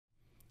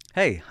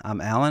Hey,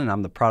 I'm Alan and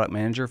I'm the product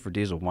manager for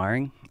Diesel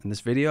Wiring. In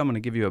this video, I'm going to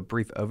give you a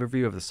brief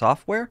overview of the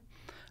software.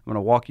 I'm going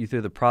to walk you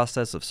through the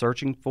process of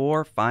searching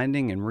for,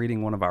 finding, and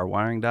reading one of our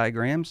wiring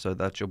diagrams so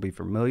that you'll be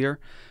familiar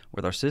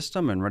with our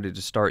system and ready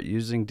to start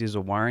using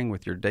diesel wiring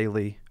with your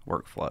daily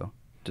workflow.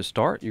 To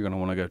start, you're going to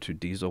want to go to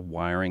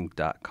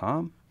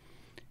dieselwiring.com.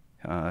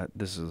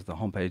 This is the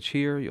homepage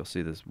here. You'll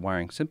see this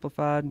Wiring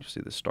Simplified. You'll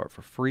see the Start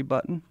for Free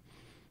button.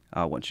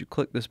 Once you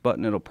click this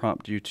button, it'll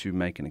prompt you to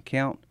make an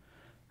account.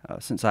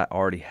 Since I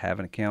already have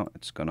an account,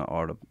 it's going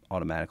to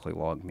automatically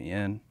log me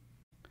in.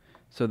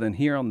 So then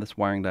here on this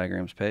wiring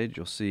diagrams page,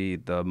 you'll see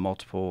the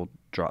multiple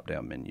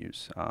drop-down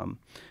menus.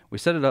 We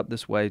set it up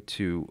this way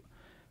we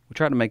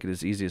try to make it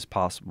as easy as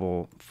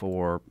possible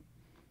for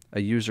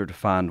a user to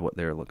find what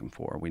they're looking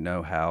for. We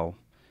know how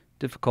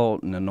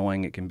difficult and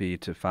annoying it can be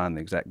to find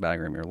the exact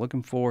diagram you're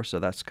looking for, so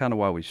that's kind of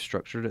why we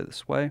structured it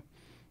this way.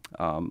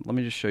 Let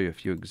me just show you a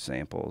few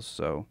examples.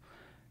 So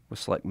we'll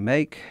select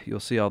make.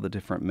 You'll see all the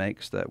different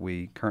makes that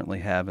we currently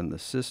have in the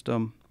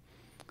system.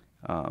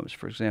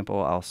 For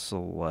example, I'll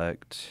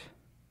select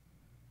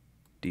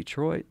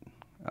Detroit,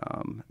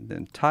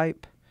 then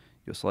type.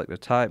 You'll select the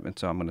type, and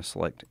so I'm going to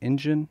select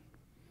engine.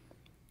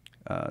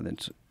 Then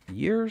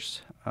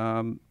years.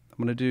 I'm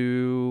going to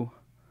do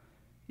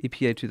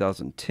EPA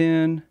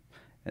 2010,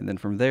 and then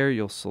from there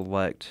you'll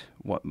select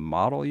what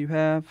model you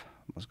have.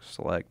 Let's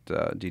select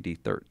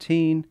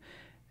DD13.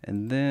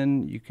 And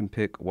then you can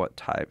pick what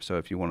type. So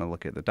if you want to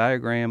look at the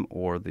diagram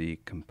or the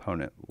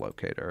component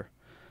locator.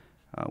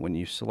 When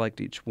you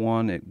select each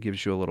one, it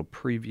gives you a little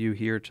preview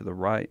here to the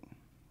right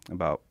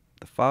about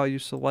the file you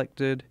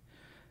selected.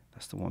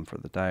 That's the one for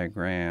the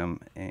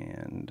diagram,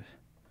 and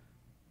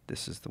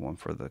this is the one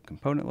for the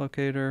component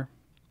locator.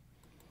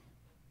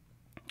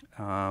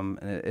 And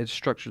it's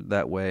structured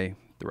that way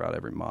throughout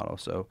every model.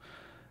 So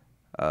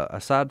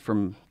aside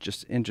from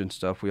just engine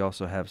stuff, we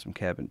also have some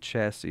cabin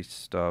chassis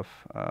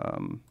stuff.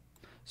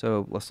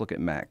 So let's look at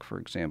Mac, for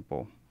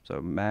example.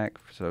 So Mac,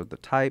 so the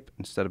type,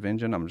 instead of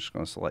engine, I'm just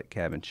going to select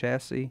cabin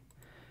chassis.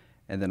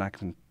 And then I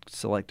can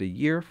select a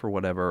year for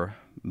whatever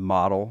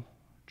model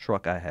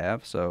truck I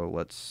have. So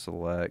let's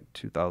select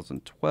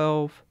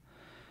 2012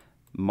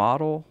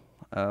 model.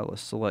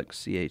 Let's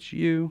select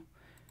CHU.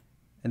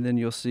 And then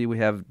you'll see we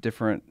have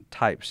different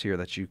types here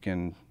that you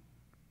can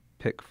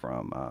pick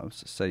from.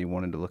 So say you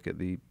wanted to look at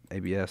the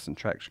ABS and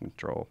traction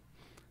control.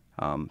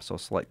 So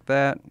select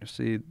that. You'll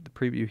see the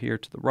preview here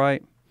to the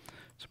right.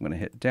 So I'm going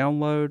to hit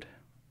download,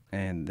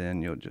 and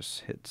then you'll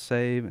just hit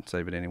save and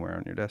save it anywhere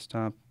on your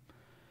desktop.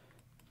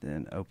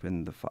 Then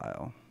open the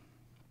file.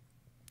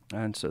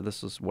 And so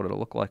this is what it'll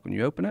look like when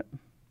you open it.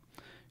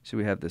 So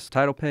we have this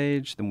title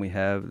page, then we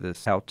have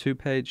this how-to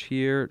page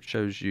here. It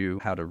shows you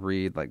how to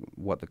read, like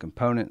what the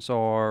components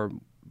are,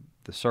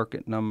 the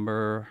circuit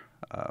number,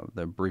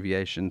 the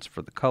abbreviations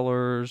for the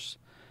colors,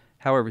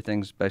 how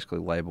everything's basically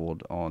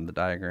labeled on the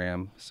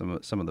diagram, some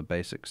of the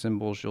basic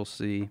symbols you'll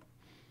see.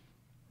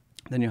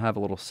 Then you'll have a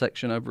little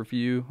section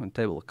overview and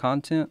table of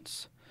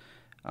contents.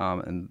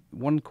 And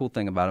one cool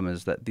thing about them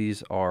is that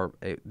these are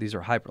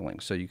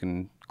hyperlinks, so you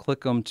can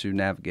click them to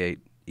navigate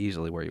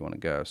easily where you want to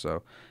go.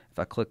 So if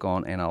I click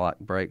on anti-lock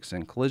brakes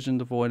and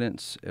collision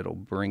avoidance, it'll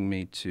bring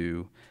me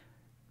to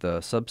the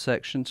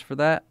subsections for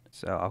that.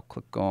 So I'll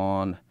click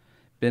on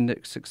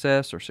Bendix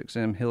Success or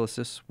 6M Hill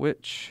Assist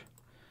Switch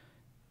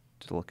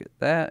to look at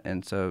that,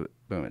 and so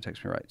boom, it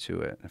takes me right to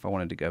it. If I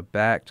wanted to go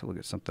back to look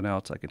at something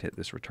else, I could hit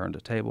this return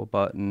to table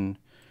button,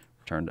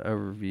 return to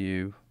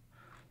overview.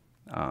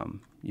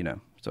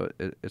 So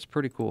it's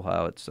pretty cool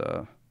how it's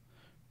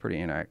pretty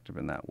interactive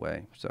in that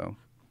way. So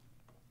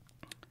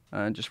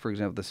just for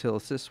example, this Hill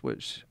Assist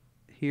Switch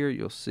here,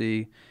 you'll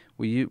see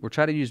we're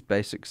trying to use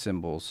basic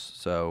symbols.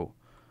 So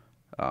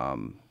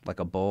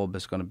like a bulb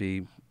is going to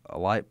be a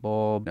light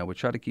bulb. Now we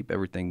try to keep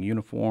everything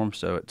uniform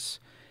so it's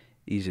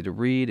easy to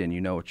read and you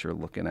know what you're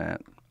looking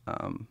at.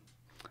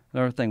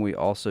 Another thing we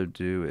also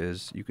do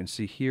is you can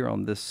see here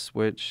on this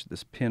switch,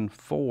 this pin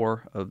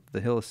 4 of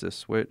the Hill Assist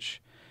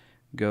switch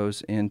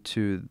goes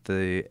into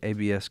the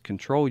ABS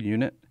control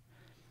unit,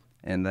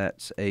 and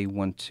that's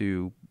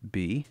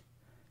A12B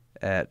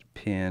at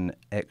pin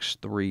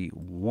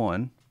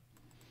X31.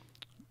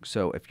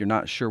 So if you're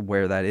not sure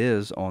where that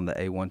is on the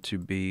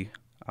A12B,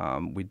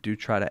 we do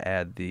try to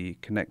add the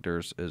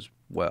connectors as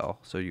well.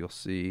 So you'll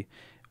see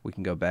we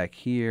can go back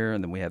here,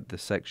 and then we have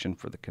this section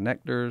for the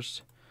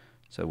connectors.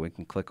 So we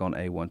can click on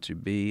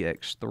A12B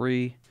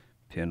X3.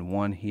 Pin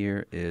 1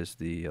 here is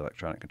the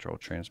electronic control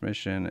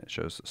transmission. It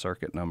shows the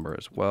circuit number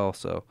as well.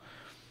 So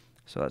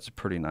that's a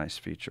pretty nice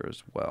feature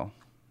as well.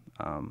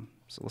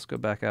 So let's go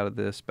back out of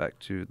this, back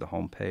to the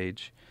home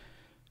page.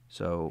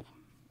 So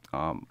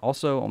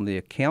also on the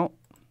account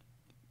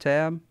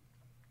tab,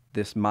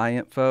 this My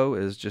Info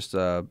is just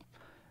a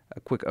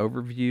quick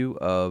overview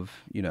of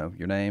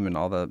your name and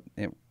all the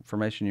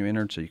information you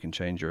entered, so you can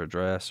change your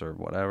address or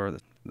whatever.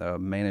 The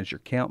manage your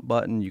account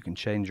button, you can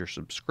change your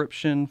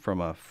subscription from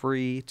a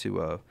free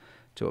to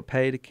a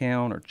paid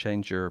account, or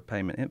change your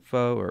payment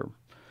info, or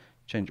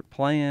change your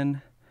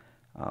plan.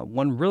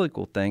 One really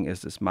cool thing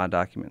is this My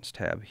Documents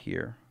tab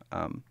here.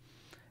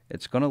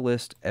 It's going to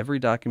list every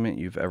document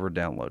you've ever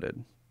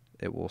downloaded.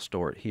 It will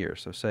store it here.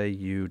 So say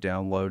you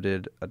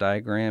downloaded a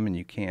diagram and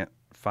you can't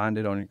find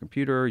it on your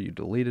computer, you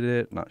deleted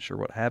it, not sure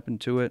what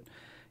happened to it,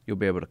 you'll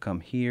be able to come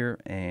here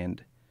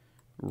and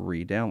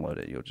re-download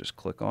it. You'll just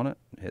click on it,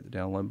 hit the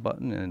download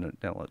button, and it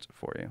downloads it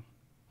for you.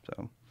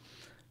 So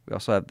we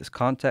also have this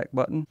contact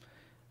button.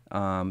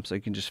 So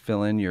you can just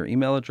fill in your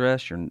email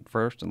address, your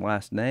first and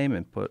last name,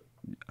 and put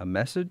a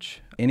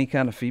message. Any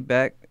kind of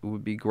feedback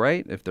would be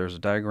great. If there's a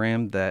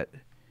diagram that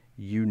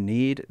you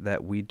need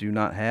that we do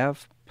not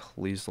have,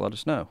 please let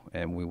us know,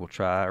 and we will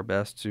try our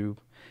best to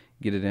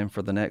get it in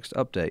for the next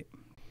update.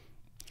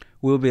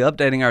 We'll be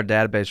updating our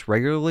database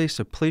regularly,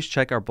 so please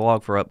check our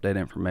blog for update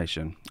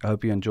information. I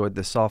hope you enjoyed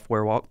this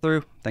software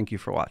walkthrough. Thank you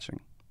for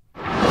watching.